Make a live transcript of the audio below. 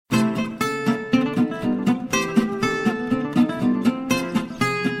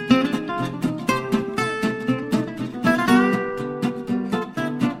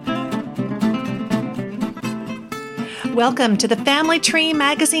Welcome to the Family Tree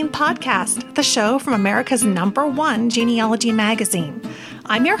Magazine podcast, the show from America's #1 genealogy magazine.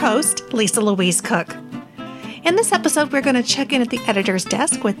 I'm your host, Lisa Louise Cook. In this episode, we're going to check in at the editor's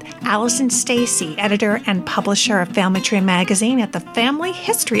desk with Allison Stacy, editor and publisher of Family Tree Magazine at the Family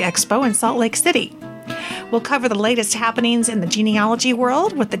History Expo in Salt Lake City. We'll cover the latest happenings in the genealogy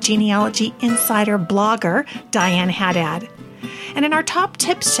world with the Genealogy Insider blogger, Diane Haddad. And in our top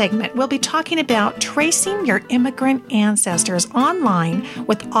tips segment, we'll be talking about tracing your immigrant ancestors online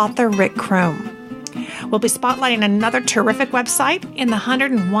with author Rick Chrome. We'll be spotlighting another terrific website in the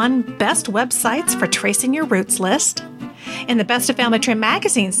 101 Best Websites for Tracing Your Roots list. In the Best of Family Tree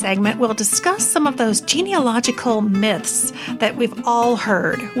Magazine segment, we'll discuss some of those genealogical myths that we've all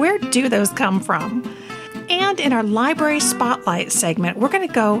heard. Where do those come from? And in our Library Spotlight segment, we're going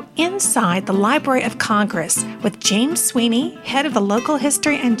to go inside the Library of Congress with James Sweeney, head of the local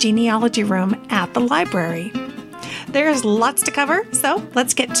history and genealogy room at the library. There's lots to cover, so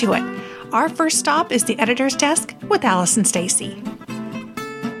let's get to it. Our first stop is the editor's desk with Allison Stacy.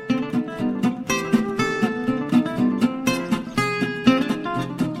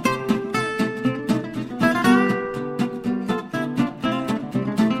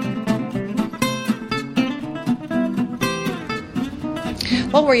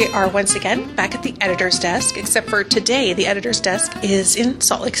 Well, we are once again back at the editor's desk, except for today the editor's desk is in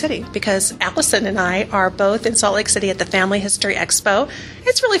Salt Lake City because Allison and I are both in Salt Lake City at the Family History Expo.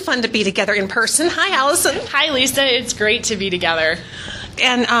 It's really fun to be together in person. Hi, Allison. Hi, Lisa. It's great to be together.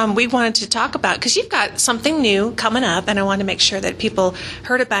 And we wanted to talk about, because you've got something new coming up, and I want to make sure that people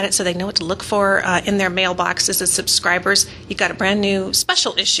heard about it so they know what to look for in their mailboxes as subscribers. You've got a brand new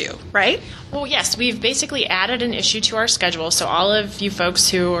special issue, right? Well, yes, we've basically added an issue to our schedule. So all of you folks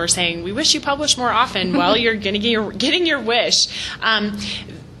who are saying, we wish you published more often, well, you're getting your wish.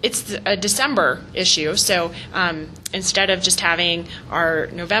 It's a December issue, so instead of just having our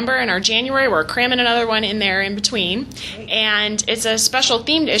November and our January, we're cramming another one in there in between. And it's a special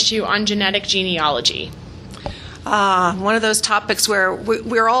themed issue on genetic genealogy. One of those topics where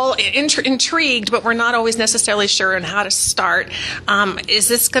we're all intrigued, but we're not always necessarily sure on how to start. Is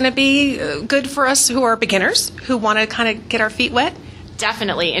this going to be good for us who are beginners, who want to kind of get our feet wet?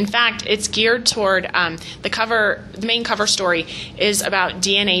 Definitely. In fact, it's geared toward the main cover story is about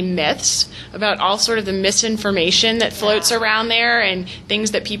DNA myths, about all sort of the misinformation that floats around there and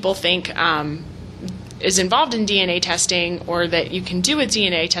things that people think is involved in DNA testing or that you can do with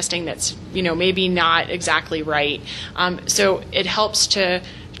DNA testing that's, maybe not exactly right. So it helps to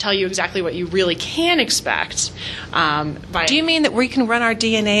tell you exactly what you really can expect. Do you mean that we can run our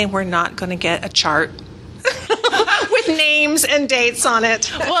DNA and we're not going to get a chart? With names and dates on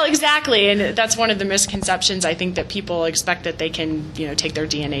it. Well, exactly, and that's one of the misconceptions. I think that people expect that they can, take their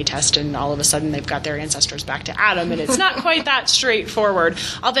DNA test and all of a sudden they've got their ancestors back to Adam, and it's not quite that straightforward.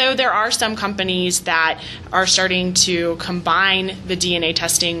 Although there are some companies that are starting to combine the DNA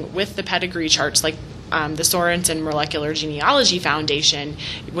testing with the pedigree charts, like the Sorensen Molecular Genealogy Foundation.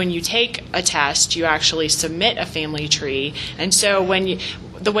 When you take a test, you actually submit a family tree, and so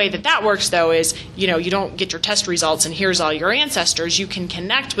the way that works, though, is, you don't get your test results and here's all your ancestors. You can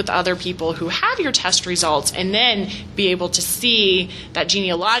connect with other people who have your test results and then be able to see that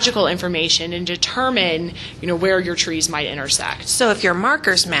genealogical information and determine, where your trees might intersect. So if your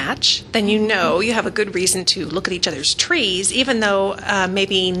markers match, then you have a good reason to look at each other's trees, even though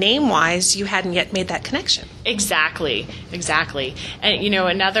maybe name-wise you hadn't yet made that connection. Exactly. And,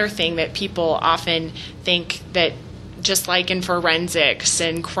 another thing that people often think that just like in forensics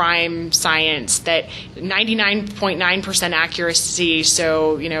and crime science, that 99.9% accuracy,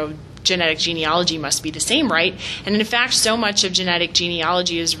 so, genetic genealogy must be the same, right? And in fact, so much of genetic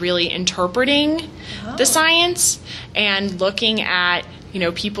genealogy is really interpreting the science and looking at,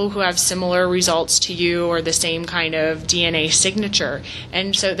 people who have similar results to you or the same kind of DNA signature.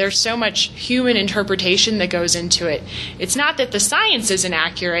 And so there's so much human interpretation that goes into it. It's not that the science isn't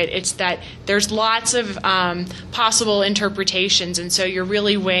accurate, it's that there's lots of possible interpretations, and so you're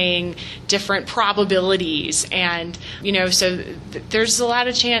really weighing different probabilities. And, so there's a lot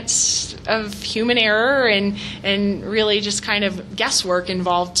of chance of human error and really just kind of guesswork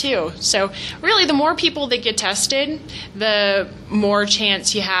involved too. So really, the more people that get tested, the more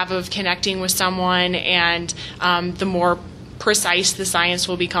chance you have of connecting with someone, and the more precise the science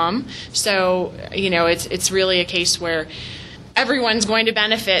will become. So, it's really a case where everyone's going to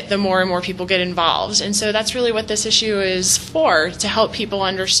benefit the more and more people get involved. And so that's really what this issue is for, to help people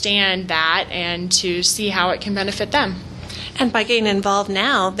understand that and to see how it can benefit them. And by getting involved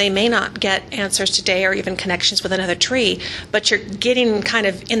now, they may not get answers today or even connections with another tree, but you're getting kind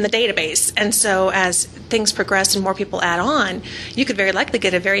of in the database. And so as things progress and more people add on, you could very likely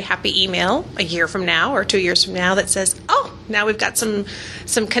get a very happy email a year from now or 2 years from now that says, oh, now we've got some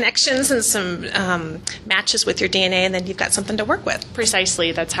connections and some matches with your DNA, and then you've got something to work with.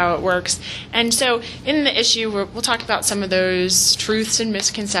 Precisely. That's how it works. And so in the issue, we'll talk about some of those truths and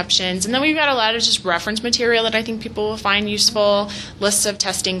misconceptions. And then we've got a lot of just reference material that I think people will find useful, lists of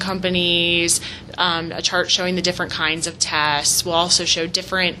testing companies, a chart showing the different kinds of tests. We'll also show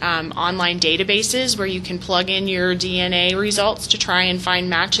different online databases where you can plug in your DNA results to try and find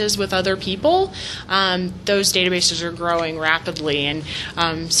matches with other people. Those databases are growing rapidly, and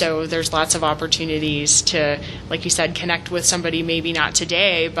so there's lots of opportunities to, like you said, connect with somebody maybe not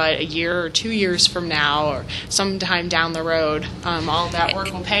today, but a year or 2 years from now or sometime down the road. All of that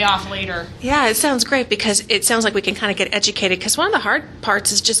work will pay off later. Yeah, it sounds great because it sounds like we can kind of get educated, because one of the hard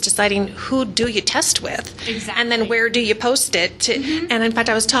parts is just deciding who do you test with. Exactly. And then where do you post it to, And in fact,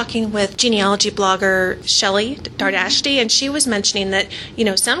 I was talking with genealogy blogger Shelley Dardashti, and she was mentioning that,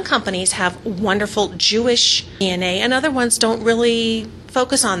 some companies have wonderful Jewish DNA and other ones don't really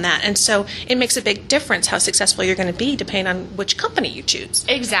focus on that. And so it makes a big difference how successful you're going to be depending on which company you choose.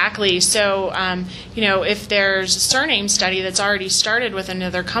 Exactly. So, if there's a surname study that's already started with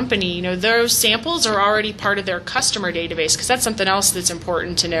another company, those samples are already part of their customer database, because that's something else that's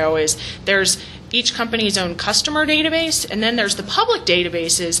important to know is there's each company's own customer database, and then there's the public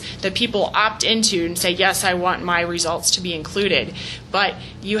databases that people opt into and say, yes, I want my results to be included. But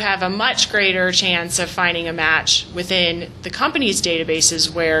you have a much greater chance of finding a match within the company's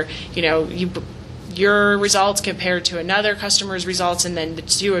databases where, your results compared to another customer's results, and then the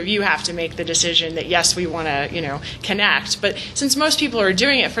two of you have to make the decision that, yes, we want to, connect. But since most people are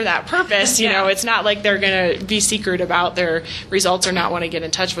doing it for that purpose, it's not like they're going to be secret about their results or not want to get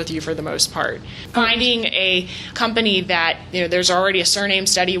in touch with you for the most part. Finding a company that, there's already a surname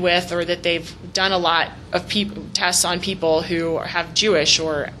study with, or that they've done a lot of tests on people who have Jewish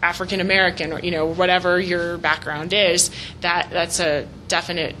or African American, or, whatever your background is, that's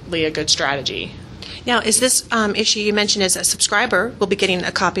definitely a good strategy. Now, is this issue you mentioned as a subscriber? We'll be getting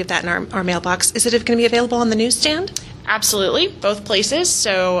a copy of that in our mailbox. Is it going to be available on the newsstand? Absolutely, both places.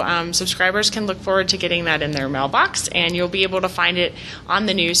 So subscribers can look forward to getting that in their mailbox, and you'll be able to find it on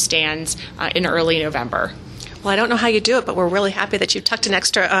the newsstands in early November. Well, I don't know how you do it, but we're really happy that you tucked an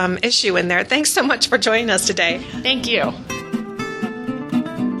extra issue in there. Thanks so much for joining us today. Thank you.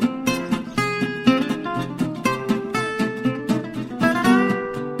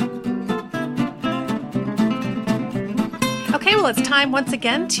 Okay, well, it's time once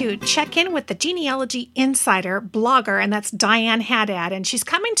again to check in with the Genealogy Insider blogger, and that's Diane Haddad, and she's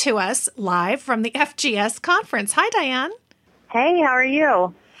coming to us live from the FGS conference. Hi, Diane. Hey, how are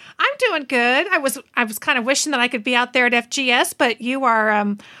you? I'm doing good. I was kind of wishing that I could be out there at FGS, but you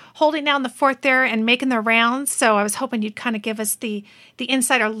are holding down the fort there and making the rounds, so I was hoping you'd kind of give us the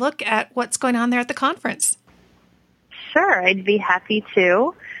insider look at what's going on there at the conference. Sure, I'd be happy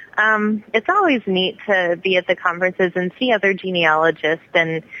to. It's always neat to be at the conferences and see other genealogists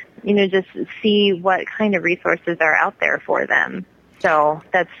and, just see what kind of resources are out there for them. So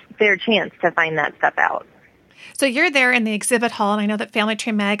that's their chance to find that stuff out. So you're there in the exhibit hall, and I know that Family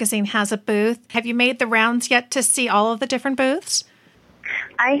Tree Magazine has a booth. Have you made the rounds yet to see all of the different booths?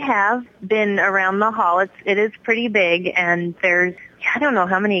 I have been around the hall. It is pretty big, and I don't know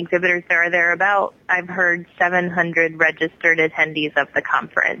how many exhibitors there are. There are about, I've heard, 700 registered attendees of the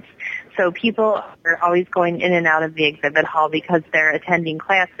conference. So people are always going in and out of the exhibit hall because they're attending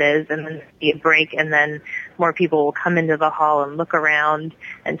classes, and then there'll be a break, and then more people will come into the hall and look around.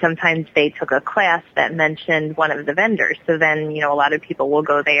 And sometimes they took a class that mentioned one of the vendors. So then, a lot of people will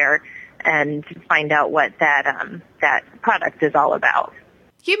go there and find out what that product is all about.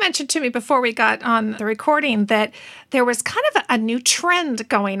 You mentioned to me before we got on the recording that there was kind of a new trend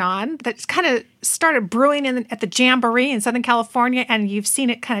going on that kind of started brewing at the Jamboree in Southern California, and you've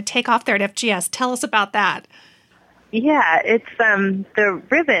seen it kind of take off there at FGS. Tell us about that. Yeah, it's the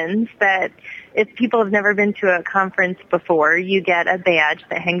ribbons that if people have never been to a conference before, you get a badge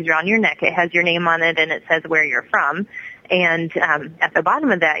that hangs around your neck. It has your name on it, and it says where you're from. And at the bottom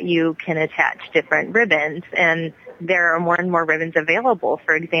of that, you can attach different ribbons, and there are more and more ribbons available.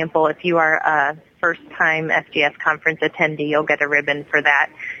 For example, if you are a first-time FGS conference attendee, you'll get a ribbon for that.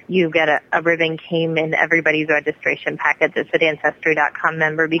 You get a ribbon came in everybody's registration packet that's an Ancestry.com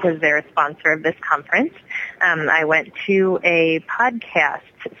member because they're a sponsor of this conference. I went to a podcast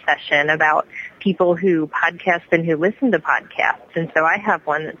session about people who podcast and who listen to podcasts, and so I have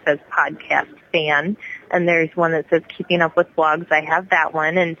one that says podcast fan, And there's one that says Keeping Up with Blogs. I have that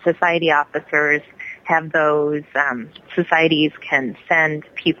one, and society officers have those. Societies can send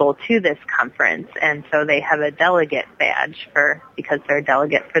people to this conference, and so they have a delegate badge because they're a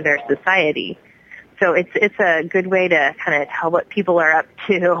delegate for their society. So it's a good way to kind of tell what people are up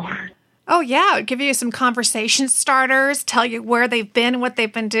to. Oh, yeah. It'll give you some conversation starters, tell you where they've been, what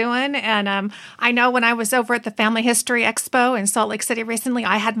they've been doing. And I know when I was over at the Family History Expo in Salt Lake City recently,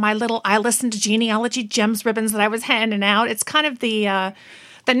 I had my little I Listened to Genealogy Gems ribbons that I was handing out. It's kind of the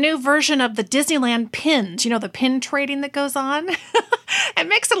new version of the Disneyland pins, the pin trading that goes on. It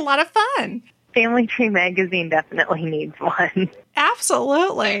makes it a lot of fun. Family Tree Magazine definitely needs one.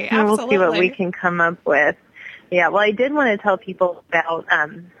 Absolutely. And we'll see what we can come up with. Yeah, well, I did want to tell people about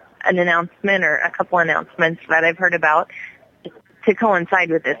an announcement or a couple announcements that I've heard about to coincide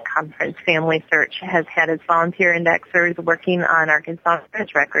with this conference. Family Search has had its volunteer indexers working on Arkansas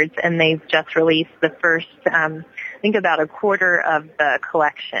marriage records, and they've just released the first, I think about a quarter of the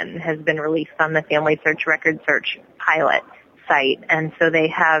collection has been released on the Family Search Record Search pilot site. And so they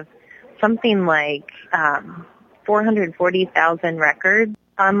have something like 440,000 records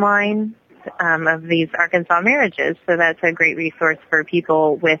online of these Arkansas marriages. So that's a great resource for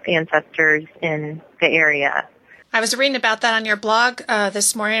people with ancestors in the area. I was reading about that on your blog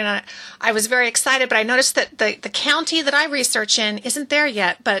this morning, and I was very excited, but I noticed that the county that I research in isn't there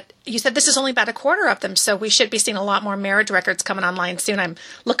yet, but you said this is only about a quarter of them, so we should be seeing a lot more marriage records coming online soon. I'm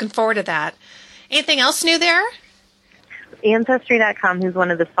looking forward to that. Anything else new there? Ancestry.com, who's one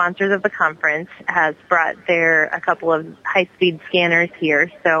of the sponsors of the conference, has brought a couple of high-speed scanners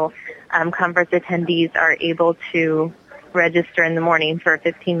here, so conference attendees are able to register in the morning for a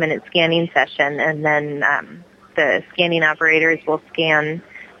 15-minute scanning session, and then the scanning operators will scan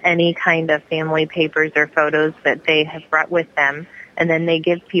any kind of family papers or photos that they have brought with them, and then they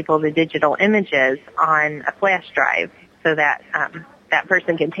give people the digital images on a flash drive so that that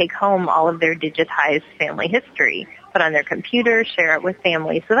person can take home all of their digitized family history, put on their computer, share it with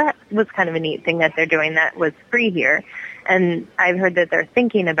family. So that was kind of a neat thing that they're doing that was free here. And I've heard that they're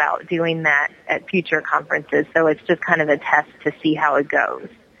thinking about doing that at future conferences, so it's just kind of a test to see how it goes.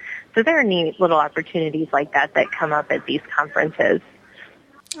 So there are neat little opportunities like that come up at these conferences.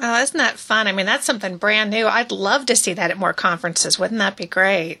 Oh, isn't that fun? I mean, that's something brand new. I'd love to see that at more conferences. Wouldn't that be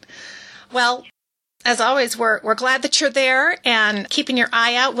great? Well, as always, we're glad that you're there and keeping your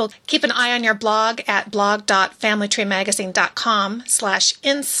eye out. We'll keep an eye on your blog at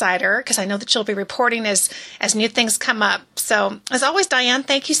blog.familytreemagazine.com/insider, because I know that you'll be reporting as new things come up. So, as always, Diane,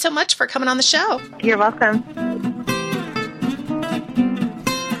 thank you so much for coming on the show. You're welcome.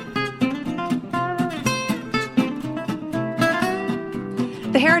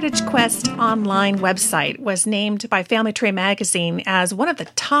 The Heritage Quest online website was named by Family Tree Magazine as one of the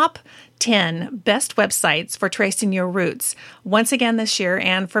top 10 best websites for tracing your roots, once again this year,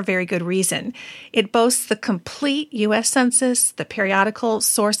 and for very good reason. It boasts the complete U.S. Census, the periodical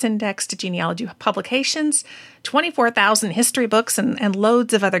source index to genealogy publications, 24,000 history books, and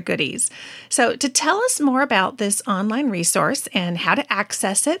loads of other goodies. So to tell us more about this online resource and how to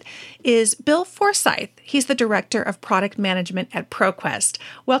access it is Bill Forsyth. He's the Director of Product Management at ProQuest.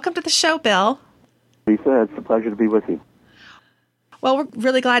 Welcome to the show, Bill. Lisa, it's a pleasure to be with you. Well, we're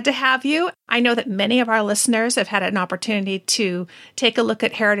really glad to have you. I know that many of our listeners have had an opportunity to take a look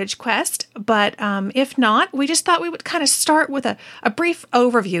at Heritage Quest, but if not, we just thought we would kind of start with a brief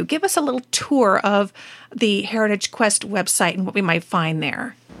overview. Give us a little tour of the Heritage Quest website and what we might find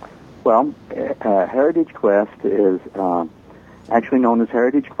there. Well, Heritage Quest is actually known as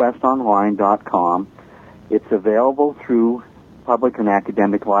heritagequestonline.com. It's available through public and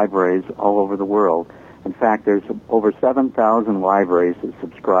academic libraries all over the world. In fact, there's over 7,000 libraries that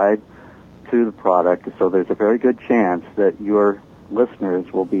subscribe to the product, so there's a very good chance that your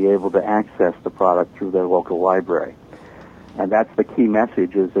listeners will be able to access the product through their local library. And that's the key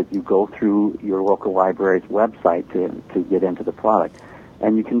message, is that you go through your local library's website to get into the product.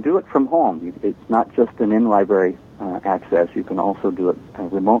 And you can do it from home. It's not just an in-library access. You can also do it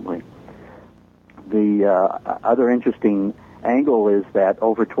remotely. The other interesting angle is that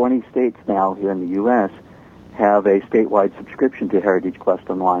over 20 states now here in the U.S. have a statewide subscription to Heritage Quest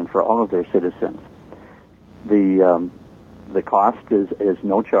Online for all of their citizens. The cost is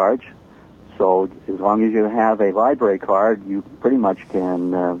no charge, so as long as you have a library card, you pretty much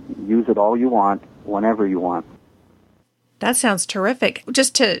can use it all you want, whenever you want. That sounds terrific.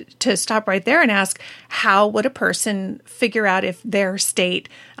 Just to stop right there and ask, how would a person figure out if their state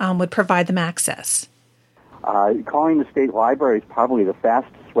would provide them access? Calling the state library is probably the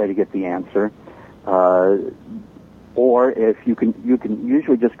fastest way to get the answer. Or if you can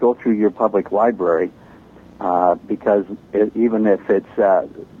usually just go through your public library because even if it's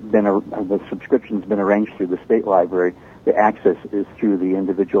the subscription's been arranged through the state library, the access is through the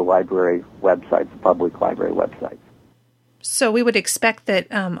individual library websites, the public library websites. So we would expect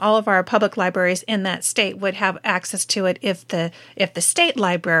that all of our public libraries in that state would have access to it if the state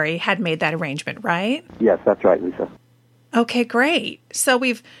library had made that arrangement, right? Yes, that's right, Lisa. Okay, great. So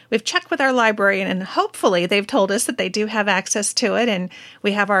we've checked with our librarian, and hopefully they've told us that they do have access to it, and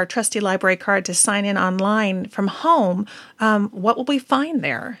we have our trusty library card to sign in online from home. What will we find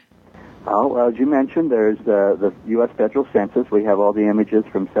there? Well, as you mentioned, there's the U.S. Federal Census. We have all the images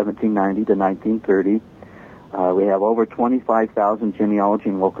from 1790 to 1930. We have over 25,000 genealogy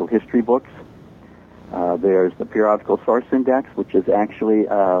and local history books. There's the Periodical Source Index, which is actually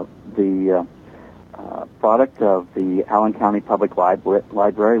the product of the Allen County Public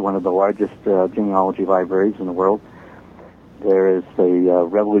Library, one of the largest genealogy libraries in the world. There is the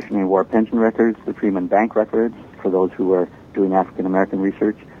Revolutionary War pension records, the Freeman Bank records, for those who are doing African American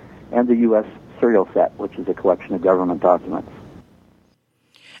research, and the U.S. Serial Set, which is a collection of government documents.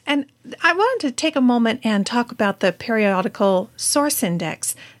 And I wanted to take a moment and talk about the Periodical Source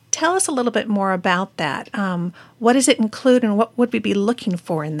Index. Tell us a little bit more about that. What does it include, and what would we be looking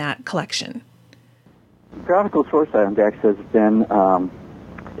for in that collection? The Periodical Source Index has been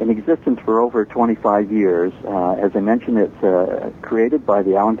in existence for over 25 years. As I mentioned, it's created by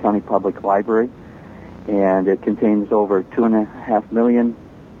the Allen County Public Library, and it contains over 2.5 million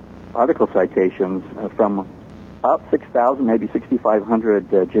article citations from about 6,000, maybe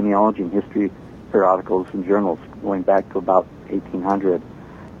 6,500 genealogy and history periodicals and journals going back to about 1800.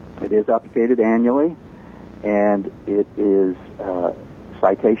 It is updated annually, and it is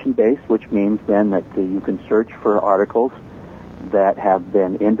citation-based, which means then that you can search for articles that have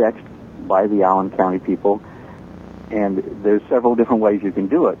been indexed by the Allen County people, and there's several different ways you can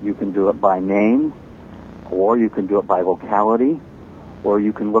do it. You can do it by name, or you can do it by locality, or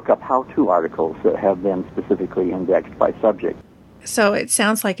you can look up how-to articles that have been specifically indexed by subject. So it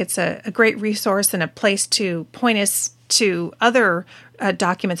sounds like it's a great resource and a place to point us to other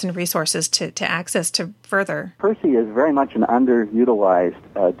documents and resources to access to further. Percy is very much an underutilized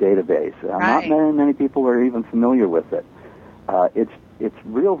database. Right. Not many people are even familiar with it. Its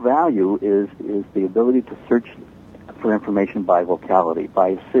real value is the ability to search for information by locality, by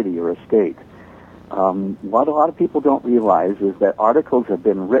a city or a state. What a lot of people don't realize is that articles have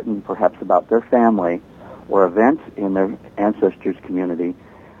been written perhaps about their family or events in their ancestors' community,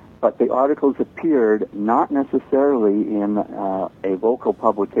 but the articles appeared not necessarily in a local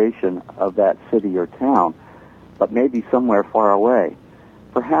publication of that city or town, but maybe somewhere far away.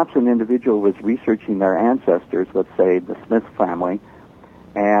 Perhaps an individual was researching their ancestors, let's say the Smith family,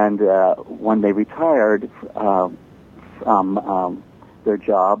 and when they retired from their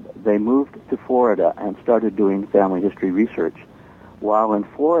job, they moved to Florida and started doing family history research. While in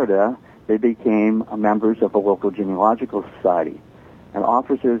Florida, they became members of a local genealogical society. And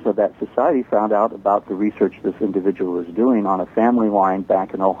officers of that society found out about the research this individual was doing on a family line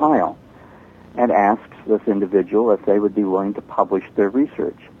back in Ohio, and asked this individual if they would be willing to publish their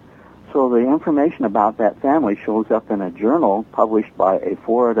research. So the information about that family shows up in a journal published by a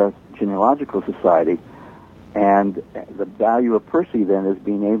Florida genealogical society. And the value of Percy then is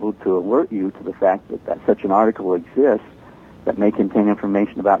being able to alert you to the fact that such an article exists that may contain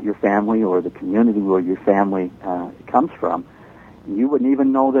information about your family or the community where your family comes from. You wouldn't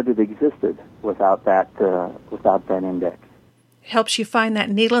even know that it existed without that index. Helps you find that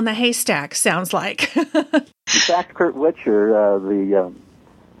needle in the haystack, sounds like. In fact, Kurt Witcher, the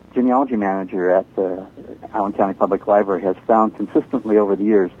genealogy manager at the Allen County Public Library, has found consistently over the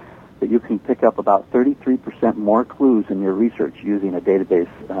years that you can pick up about 33% more clues in your research using a database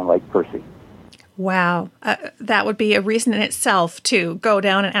like Percy. Wow. That would be a reason in itself to go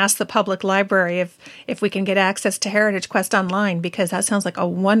down and ask the public library if we can get access to Heritage Quest online, because that sounds like a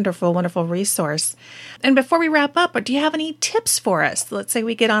wonderful, wonderful resource. And before we wrap up, do you have any tips for us? Let's say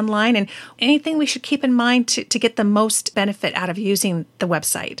we get online, and anything we should keep in mind to get the most benefit out of using the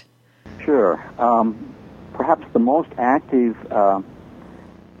website? Sure. Perhaps the most active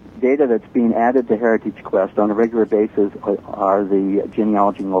data that's being added to Heritage Quest on a regular basis are the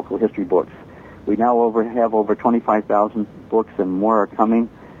genealogy and local history books. We now have over 25,000 books, and more are coming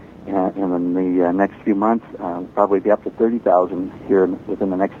in the next few months. Probably be up to 30,000 here within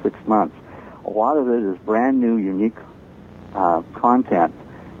the next 6 months. A lot of it is brand new, unique content,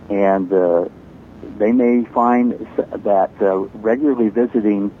 and they may find that regularly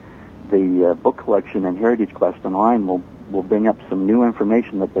visiting the book collection and Heritage Quest online will bring up some new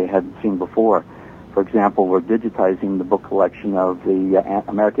information that they hadn't seen before. For example, we're digitizing the book collection of the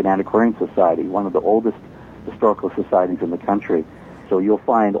American Antiquarian Society, one of the oldest historical societies in the country. So you'll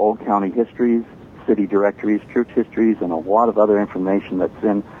find old county histories, city directories, church histories, and a lot of other information that's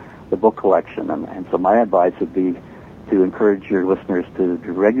in the book collection. And so my advice would be to encourage your listeners to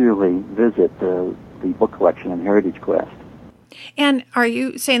regularly visit the book collection in Heritage Quest. And are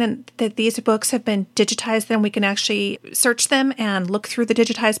you saying that these books have been digitized, then we can actually search them and look through the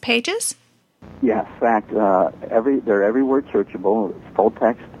digitized pages? Yes, in fact, they're every word searchable. It's full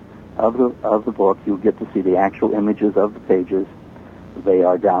text of the book. You'll get to see the actual images of the pages. They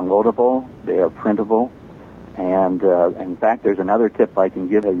are downloadable. They are printable. And in fact, there's another tip I can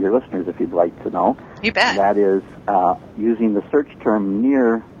give your listeners if you'd like to know. You bet. And that is using the search term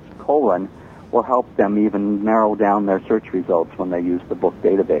near : will help them even narrow down their search results when they use the book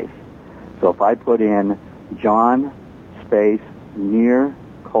database. So if I put in John space near :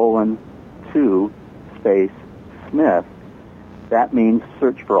 2 space Smith, that means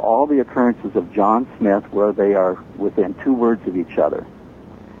search for all the occurrences of John Smith where they are within 2 words of each other.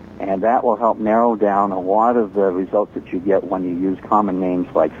 And that will help narrow down a lot of the results that you get when you use common names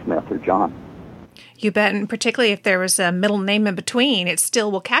like Smith or John. You bet, and particularly if there was a middle name in between, it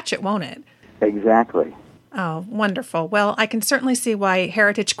still will catch it, won't it? Exactly. Oh, wonderful. Well, I can certainly see why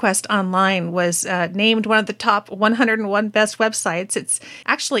Heritage Quest Online was named one of the top 101 best websites. It's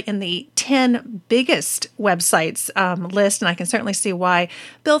actually in the 10 biggest websites list, and I can certainly see why.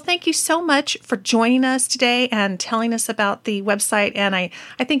 Bill, thank you so much for joining us today and telling us about the website. And I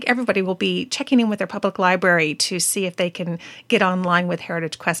think everybody will be checking in with their public library to see if they can get online with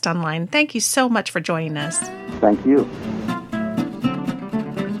Heritage Quest Online. Thank you so much for joining us. Thank you.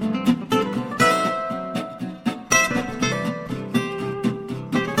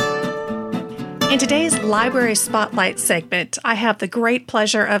 In today's Library Spotlight segment, I have the great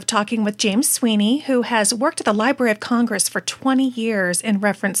pleasure of talking with James Sweeney, who has worked at the Library of Congress for 20 years in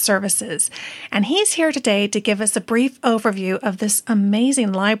reference services. And he's here today to give us a brief overview of this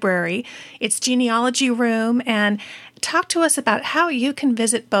amazing library, its genealogy room, and talk to us about how you can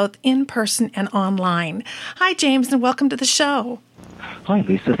visit both in person and online. Hi, James, and welcome to the show. Hi,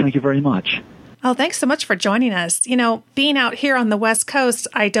 Lisa. Thank you very much. Oh, thanks so much for joining us. You know, being out here on the West Coast,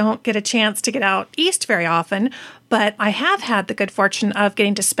 I don't get a chance to get out east very often, but I have had the good fortune of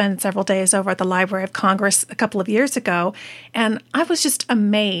getting to spend several days over at the Library of Congress a couple of years ago, and I was just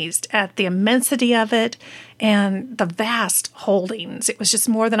amazed at the immensity of it and the vast holdings. It was just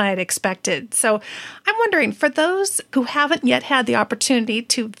more than I had expected. So I'm wondering, for those who haven't yet had the opportunity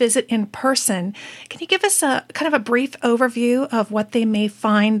to visit in person, can you give us a kind of a brief overview of what they may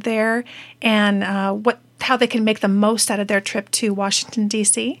find there and how they can make the most out of their trip to Washington,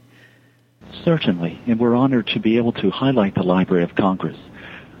 D.C.? Certainly, and we're honored to be able to highlight the Library of Congress.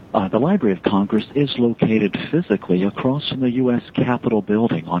 The Library of Congress is located physically across from the U.S. Capitol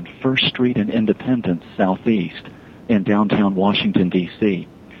building on 1st Street and Independence Southeast in downtown Washington, D.C.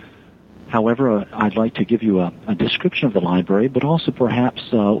 However, I'd like to give you a description of the library, but also perhaps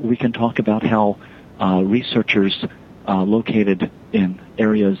we can talk about how researchers located in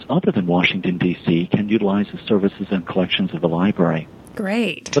areas other than Washington, D.C. can utilize the services and collections of the library.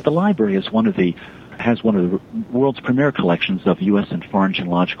 Great. But the library has one of the world's premier collections of U.S. and foreign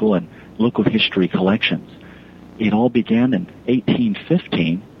genealogical and local history collections. It all began in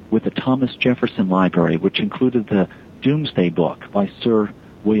 1815 with the Thomas Jefferson Library, which included the Domesday Book by Sir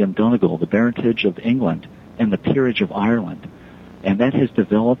William Donegal, the Baronetage of England, and the Peerage of Ireland. And that has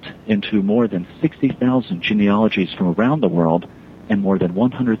developed into more than 60,000 genealogies from around the world and more than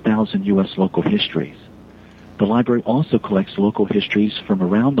 100,000 U.S. local histories. The library also collects local histories from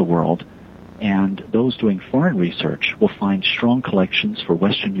around the world, and those doing foreign research will find strong collections for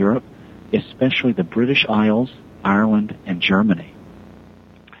Western Europe, especially the British Isles, Ireland, and Germany.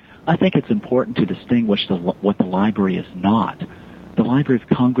 I think it's important to distinguish what the library is not. The Library of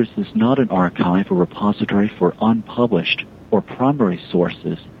Congress is not an archive or repository for unpublished or primary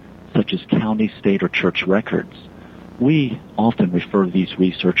sources such as county, state, or church records. We often refer these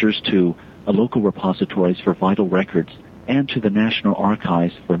researchers to local repositories for vital records and to the National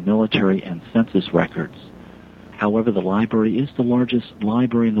Archives for military and census records. However, the library is the largest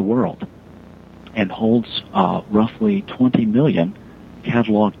library in the world and holds roughly 20 million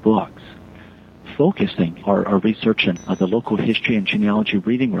cataloged books. Focusing our research in the local history and genealogy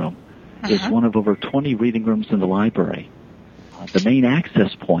reading room is one of over 20 reading rooms in the library. The main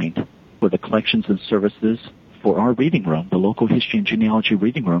access point for the collections and services for our reading room, the local history and genealogy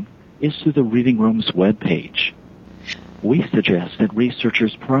reading room, is through the reading room's webpage. We suggest that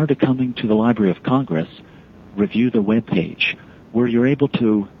researchers, prior to coming to the Library of Congress, review the webpage, where you're able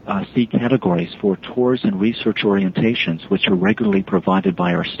to see categories for tours and research orientations, which are regularly provided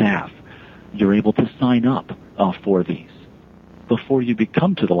by our staff. you're able to sign up for these. Before you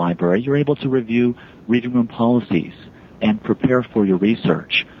come to the library, you're able to review reading room policies and prepare for your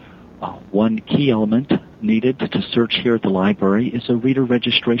research. One key element needed to search here at the library is a reader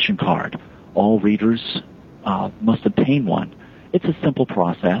registration card. All readers must obtain one. It's a simple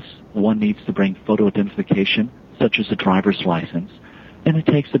process. One needs to bring photo identification, such as a driver's license, and it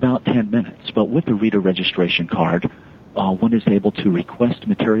takes about 10 minutes. But with the reader registration card, one is able to request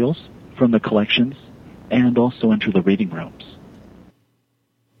materials from the collections and also enter the reading rooms.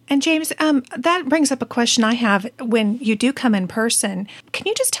 And James, that brings up a question I have when you do come in person. Can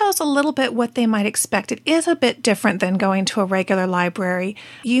you just tell us a little bit what they might expect? It is a bit different than going to a regular library.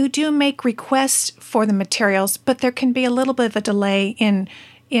 You do make requests for the materials, but there can be a little bit of a delay in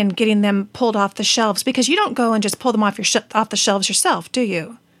getting them pulled off the shelves, because you don't go and just pull them off the shelves yourself, do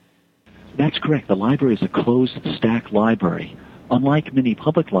you? That's correct. The library is a closed stack library. Unlike many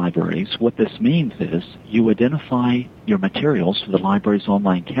public libraries, what this means is you identify your materials to the library's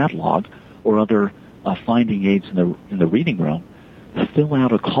online catalog or other finding aids in the reading room, fill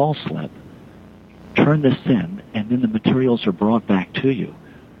out a call slip, turn this in, and then the materials are brought back to you.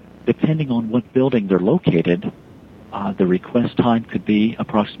 Depending on what building they're located, the request time could be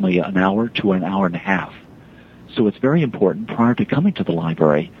approximately an hour to an hour and a half. So it's very important prior to coming to the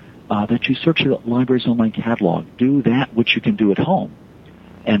library that you search the library's online catalog. Do that which you can do at home,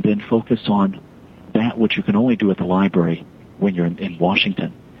 and then focus on that which you can only do at the library when you're in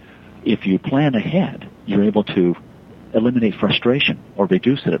Washington. If you plan ahead, you're able to eliminate frustration, or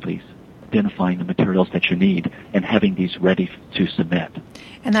reduce it at least, identifying the materials that you need and having these ready to submit.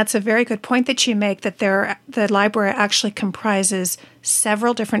 And that's a very good point that you make, that the library actually comprises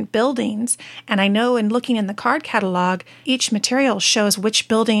several different buildings. And I know in looking in the card catalog, each material shows which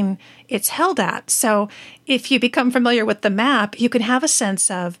building it's held at. So if you become familiar with the map, you can have a sense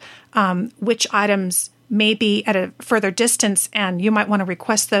of which items may be at a further distance, and you might want to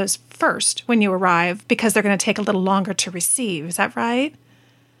request those first when you arrive, because they're going to take a little longer to receive. Is that right?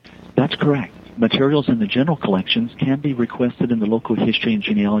 That's correct. Materials in the general collections can be requested in the local history and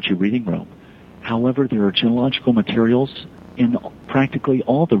genealogy reading room. However, there are genealogical materials in practically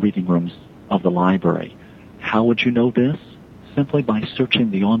all the reading rooms of the library. How would you know this? Simply by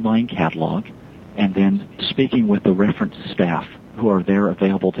searching the online catalog and then speaking with the reference staff who are there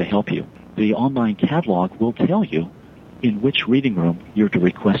available to help you. The online catalog will tell you in which reading room you're to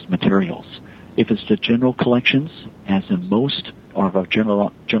request materials. If it's the general collections, as in most of our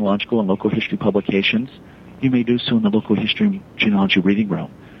genealogical and local history publications, you may do so in the local history and genealogy reading room.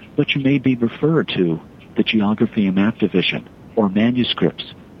 But you may be referred to the geography and map division, or manuscripts,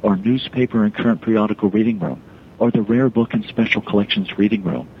 or newspaper and current periodical reading room, or the rare book and special collections reading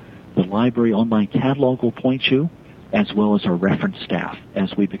room. The library online catalog will point you, as well as our reference staff,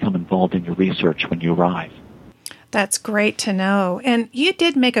 as we become involved in your research when you arrive. That's great to know. And you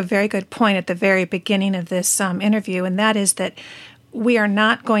did make a very good point at the very beginning of this interview, and that is that we are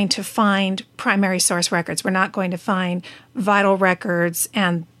not going to find primary source records. We're not going to find vital records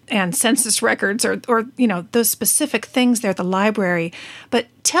and census records or those specific things there at the library. But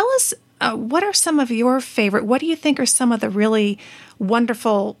tell us, what are some of your favorite, what do you think are some of the really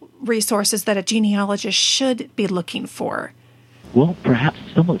wonderful resources that a genealogist should be looking for? Well, perhaps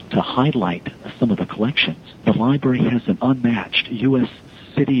to highlight some of the collections. The library has an unmatched U.S.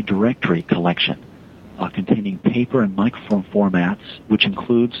 city directory collection containing paper and microfilm formats, which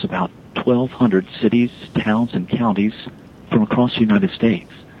includes about 1,200 cities, towns, and counties from across the United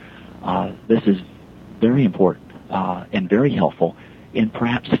States. This is very important and very helpful in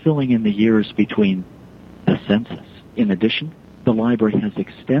perhaps filling in the years between the census. In addition, the library has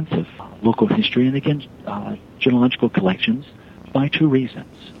extensive local history and, again, genealogical collections by two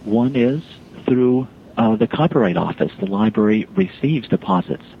reasons. One is through the Copyright Office. The library receives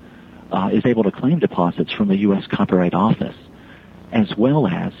deposits, is able to claim deposits from the U.S. Copyright Office, as well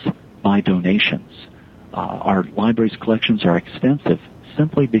as by donations. Our library's collections are extensive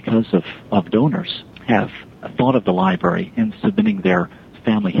simply because of donors have thought of the library in submitting their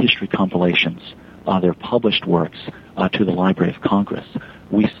family history compilations, their published works, to the Library of Congress.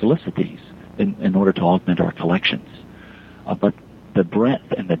 We solicit these in order to augment our collections. But the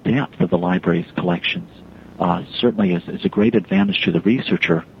breadth and the depth of the library's collections certainly is a great advantage to the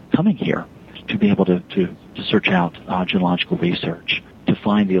researcher coming here to be able to search out genealogical research, to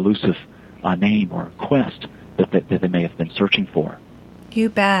find the elusive name or quest that they may have been searching for. You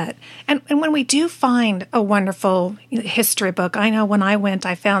bet. And when we do find a wonderful history book, I know when I went,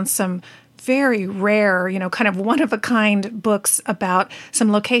 I found some very rare, kind of one-of-a-kind books about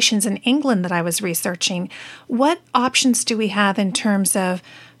some locations in England that I was researching. What options do we have in terms of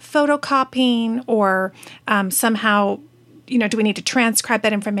photocopying or somehow, do we need to transcribe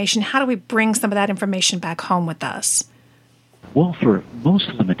that information? How do we bring some of that information back home with us? Well, for most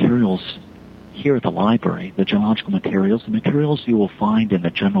of the materials here at the library, the genealogical materials, the materials you will find in the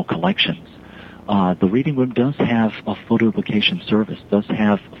general collections, the reading room does have a photopublication service, does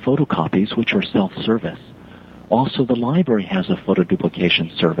have photocopies which are self-service. Also, the library has a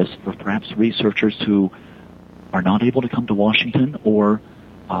photoduplication service for perhaps researchers who are not able to come to Washington or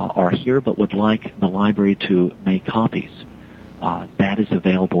are here but would like the library to make copies. That is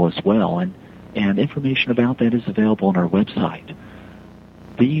available as well, and information about that is available on our website.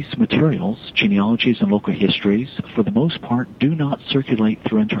 These materials, genealogies and local histories, for the most part, do not circulate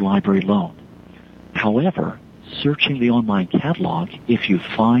through interlibrary loan. However, searching the online catalog, if you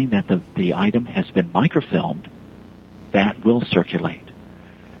find that the item has been microfilmed, that will circulate.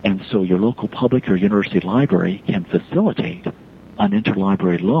 And so your local public or university library can facilitate an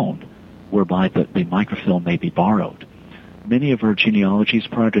interlibrary loan whereby the microfilm may be borrowed. Many of our genealogies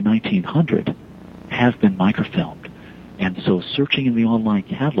prior to 1900 have been microfilmed. And so searching in the online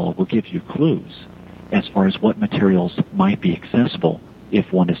catalog will give you clues as far as what materials might be accessible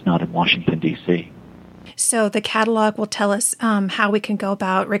if one is not in Washington, D.C. So the catalog will tell us how we can go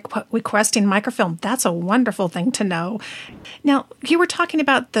about requesting microfilm. That's a wonderful thing to know. Now, you were talking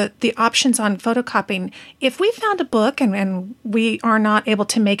about the options on photocopying. If we found a book and we are not able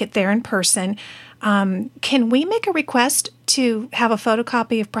to make it there in person, can we make a request to have a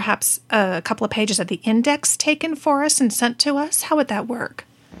photocopy of perhaps a couple of pages of the index taken for us and sent to us? How would that work?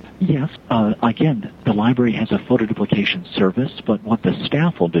 Yes. Again, the library has a photoduplication service, but what the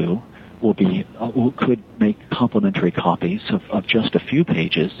staff will do will be could make complimentary copies of just a few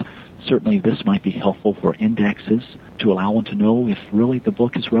pages. Certainly this might be helpful for indexes to allow one to know if really the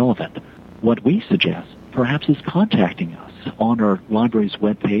book is relevant. What we suggest perhaps is contacting us. On our library's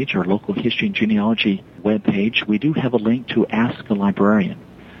webpage, our local history and genealogy webpage, we do have a link to Ask a Librarian.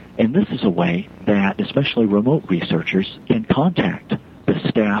 And this is a way that especially remote researchers can contact the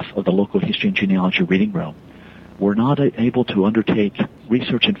staff of the local history and genealogy reading room. We're not able to undertake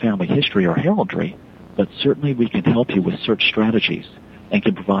research in family history or heraldry, but certainly we can help you with search strategies and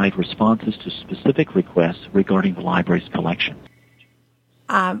can provide responses to specific requests regarding the library's collection.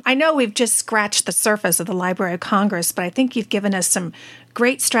 I know we've just scratched the surface of the Library of Congress, but I think you've given us some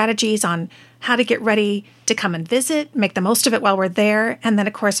great strategies on how to get ready to come and visit, make the most of it while we're there, and then,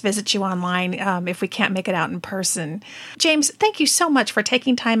 of course, visit you online if we can't make it out in person. James, thank you so much for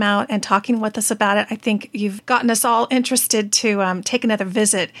taking time out and talking with us about it. I think you've gotten us all interested to take another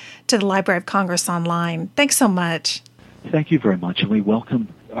visit to the Library of Congress online. Thanks so much. Thank you very much, and we welcome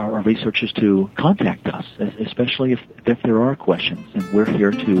our researchers to contact us, especially if there are questions, and we're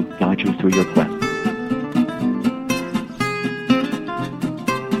here to guide you through your quest.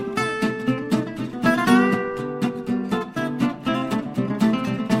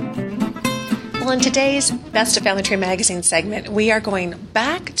 Well, in today's Best of Family Tree Magazine segment, we are going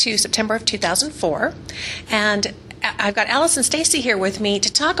back to September of 2004, and I've got Allison Stacy here with me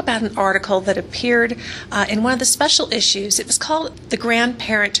to talk about an article that appeared in one of the special issues. It was called The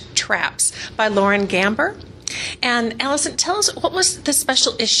Grandparent Traps by Lauren Gamber. And Allison, tell us, what was the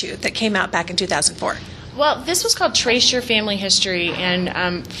special issue that came out back in 2004? Well, this was called Trace Your Family History,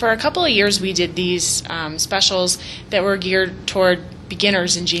 and for a couple of years we did these specials that were geared toward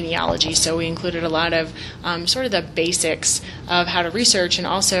beginners in genealogy. So we included a lot of sort of the basics of how to research and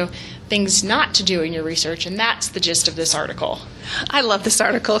also things not to do in your research, and that's the gist of this article. I love this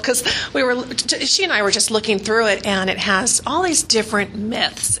article because she and I were just looking through it, and it has all these different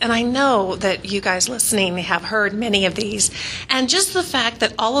myths. And I know that you guys listening have heard many of these. And just the fact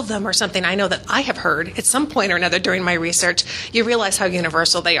that all of them are something I know that I have heard at some point or another during my research, you realize how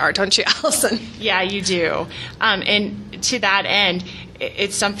universal they are, don't you, Allison? Yeah, you do. And to that end,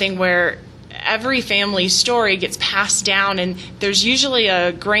 it's something where every family story gets passed down, and there's usually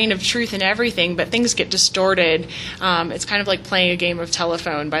a grain of truth in everything, but things get distorted. It's kind of like playing a game of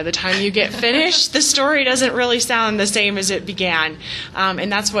telephone. By the time you get finished, the story doesn't really sound the same as it began.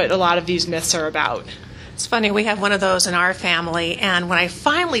 And that's what a lot of these myths are about. It's funny, we have one of those in our family, and when I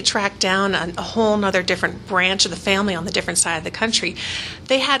finally tracked down a whole other different branch of the family on the different side of the country,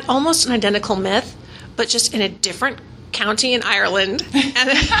 they had almost an identical myth, but just in a different county in Ireland, and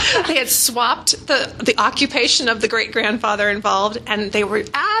they had swapped the occupation of the great-grandfather involved, and they were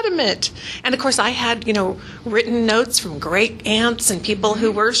adamant. And, of course, I had, written notes from great-aunts and people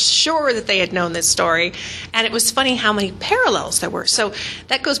who were sure that they had known this story, and it was funny how many parallels there were. So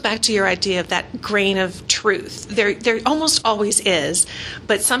that goes back to your idea of that grain of truth. There almost always is,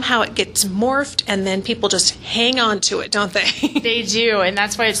 but somehow it gets morphed, and then people just hang on to it, don't they? They do, and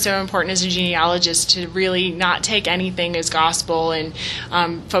that's why it's so important as a genealogist to really not take anything as gospel and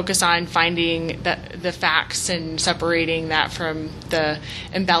focus on finding the facts and separating that from the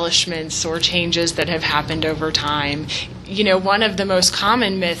embellishments or changes that have happened over time. One of the most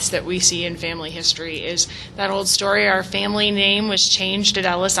common myths that we see in family history is that old story, our family name was changed at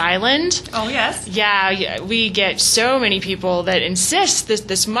Ellis Island. Oh, yes. Yeah, we get so many people that insist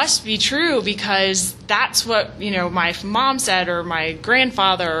this must be true because that's what, my mom said or my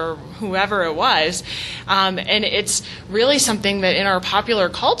grandfather or whoever it was. And it's really something that in our popular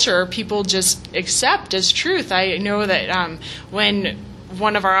culture, people just accept as truth. I know that when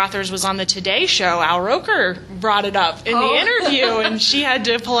one of our authors was on the Today Show, Al Roker brought it up in the interview, and she had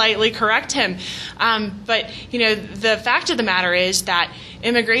to politely correct him. But the fact of the matter is that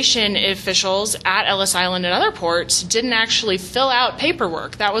immigration officials at Ellis Island and other ports didn't actually fill out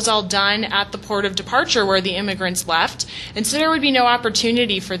paperwork. That was all done at the port of departure where the immigrants left, and so there would be no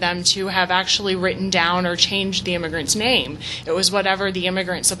opportunity for them to have actually written down or changed the immigrant's name. It was whatever the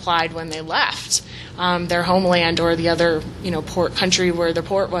immigrant supplied when they left their homeland or the other port country where the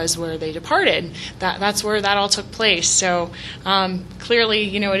port was where they departed. That's where that all took place. So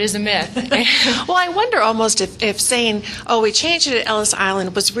clearly, it is a myth. Well, I wonder almost if saying, we changed it at Ellis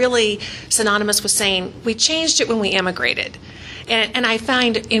Island was really synonymous with saying we changed it when we immigrated. And I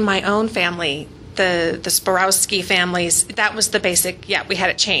find in my own family, the Sporowski families, that was the basic, we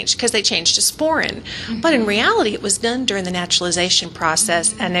had it changed because they changed to Sporin. Mm-hmm. But in reality, it was done during the naturalization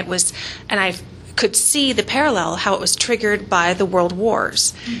process, and I could see the parallel, how it was triggered by the World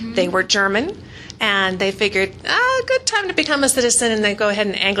Wars. Mm-hmm. They were German, and they figured, good time to become a citizen, and then go ahead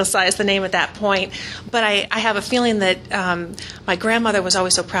and anglicize the name at that point. But I have a feeling that my grandmother was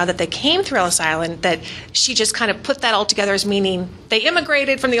always so proud that they came through Ellis Island that she just kind of put that all together as meaning they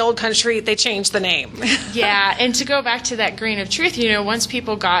immigrated from the old country, they changed the name. Yeah, and to go back to that grain of truth, once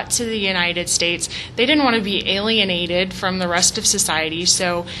people got to the United States, they didn't want to be alienated from the rest of society,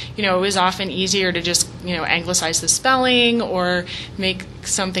 so, it was often easier to just, anglicize the spelling or make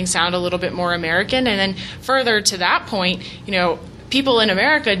something sound a little bit more American. And then further to that point, people in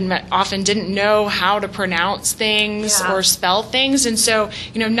America often didn't know how to pronounce things or spell things. And so,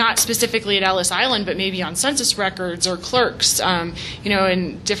 not specifically at Ellis Island, but maybe on census records or clerks,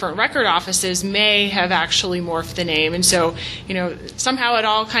 in different record offices may have actually morphed the name. And so, somehow it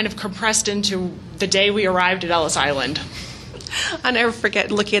all kind of compressed into the day we arrived at Ellis Island. I'll never forget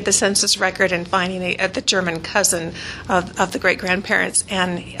looking at the census record and finding the German cousin of the great-grandparents.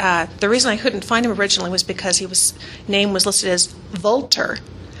 And the reason I couldn't find him originally was because his name was listed as Walter.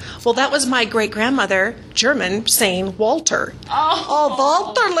 Well, that was my great-grandmother, German, saying Walter. Oh,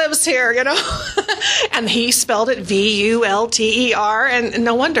 Walter lives here, And he spelled it V-U-L-T-E-R, and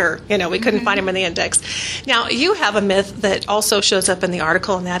no wonder, we couldn't find him in the index. Now, you have a myth that also shows up in the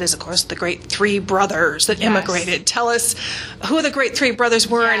article, and that is, of course, the great three brothers that immigrated. Tell us who the great three brothers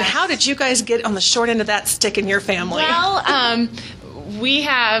were, and how did you guys get on the short end of that stick in your family? Well, we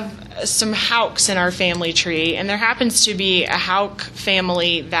have some Houcks in our family tree, and there happens to be a Houck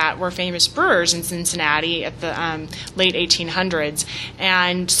family that were famous brewers in Cincinnati at the late 1800s.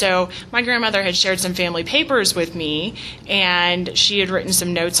 And so my grandmother had shared some family papers with me, and she had written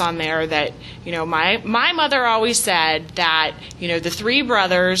some notes on there that, my mother always said that, the three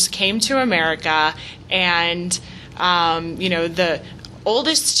brothers came to America, and, the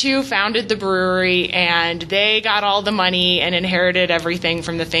oldest two founded the brewery, and they got all the money and inherited everything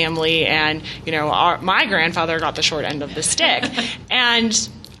from the family, and my grandfather got the short end of the stick. And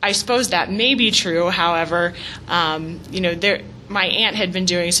I suppose that may be true. However, my aunt had been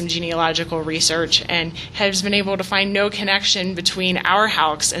doing some genealogical research and has been able to find no connection between our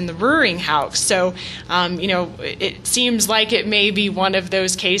Houcks and the brewing Houcks. So, it seems like it may be one of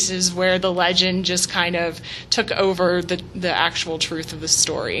those cases where the legend just kind of took over the actual truth of the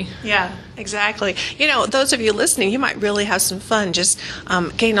story. Yeah, exactly. Those of you listening, you might really have some fun just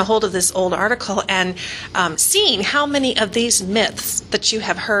getting a hold of this old article and seeing how many of these myths that you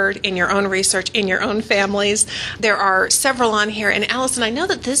have heard in your own research, in your own families. There are several on here here. And Allison, I know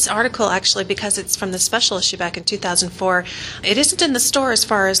that this article actually, because it's from the special issue back in 2004, it isn't in the store as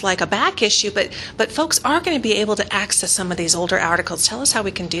far as like a back issue, but folks are going to be able to access some of these older articles. Tell us how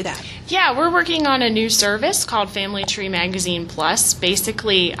we can do that. Yeah, we're working on a new service called Family Tree Magazine Plus.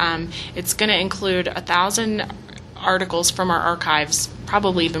 Basically, it's going to include 1,000 articles from our archives,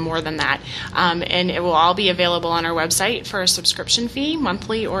 probably even more than that. And it will all be available on our website for a subscription fee,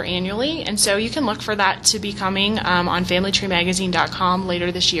 monthly or annually. And so you can look for that to be coming on FamilyTreeMagazine.com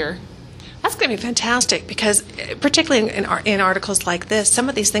later this year. That's going to be fantastic because particularly in articles like this, some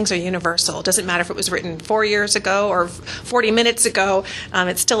of these things are universal. It doesn't matter if it was written 4 years ago or 40 minutes ago.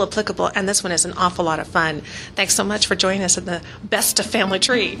 It's still applicable, and this one is an awful lot of fun. Thanks so much for joining us in the Best of Family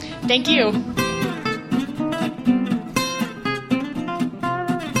Tree. Thank you.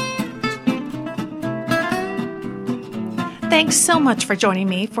 Thanks so much for joining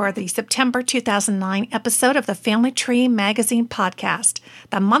me for the September 2009 episode of the Family Tree Magazine podcast,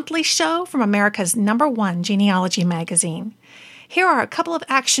 the monthly show from America's #1 genealogy magazine. Here are a couple of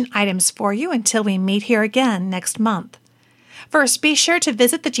action items for you until we meet here again next month. First, be sure to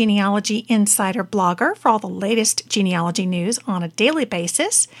visit the Genealogy Insider blogger for all the latest genealogy news on a daily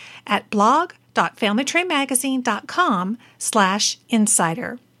basis at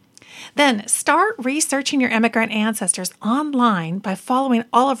blog.familytreemagazine.com/insider. Then start researching your immigrant ancestors online by following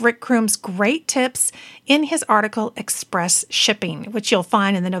all of Rick Kroom's great tips in his article Express Shipping, which you'll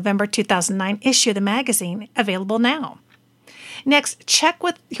find in the November 2009 issue of the magazine, available now. Next, check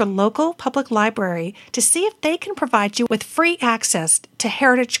with your local public library to see if they can provide you with free access to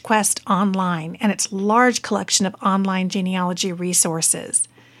Heritage Quest Online and its large collection of online genealogy resources.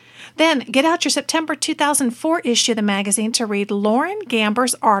 Then get out your September 2004 issue of the magazine to read Lauren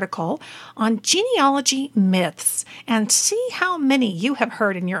Gamber's article on genealogy myths and see how many you have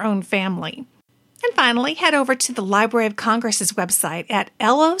heard in your own family. And finally, head over to the Library of Congress's website at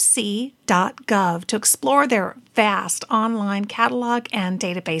loc.gov to explore their vast online catalog and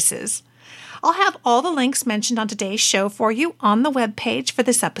databases. I'll have all the links mentioned on today's show for you on the webpage for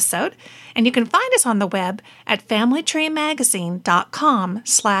this episode, and you can find us on the web at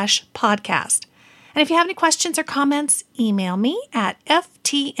FamilyTreeMagazine.com/podcast. And if you have any questions or comments, email me at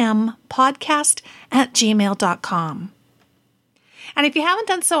ftmpodcast@gmail.com. And if you haven't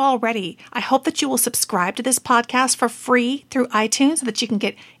done so already, I hope that you will subscribe to this podcast for free through iTunes so that you can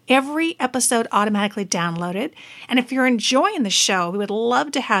get every episode automatically downloaded. And if you're enjoying the show, we would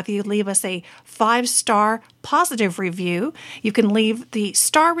love to have you leave us a 5-star positive review. You can leave the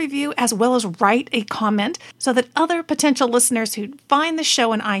star review as well as write a comment so that other potential listeners who find the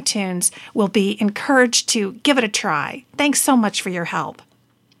show in iTunes will be encouraged to give it a try. Thanks so much for your help.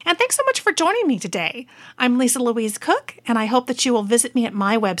 And thanks so much for joining me today. I'm Lisa Louise Cook, and I hope that you will visit me at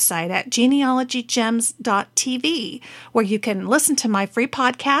my website at genealogygems.tv, where you can listen to my free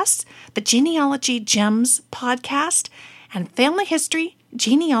podcasts, the Genealogy Gems podcast, and Family History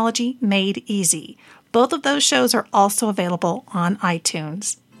Genealogy Made Easy. Both of those shows are also available on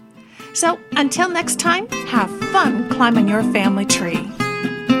iTunes. So until next time, have fun climbing your family tree.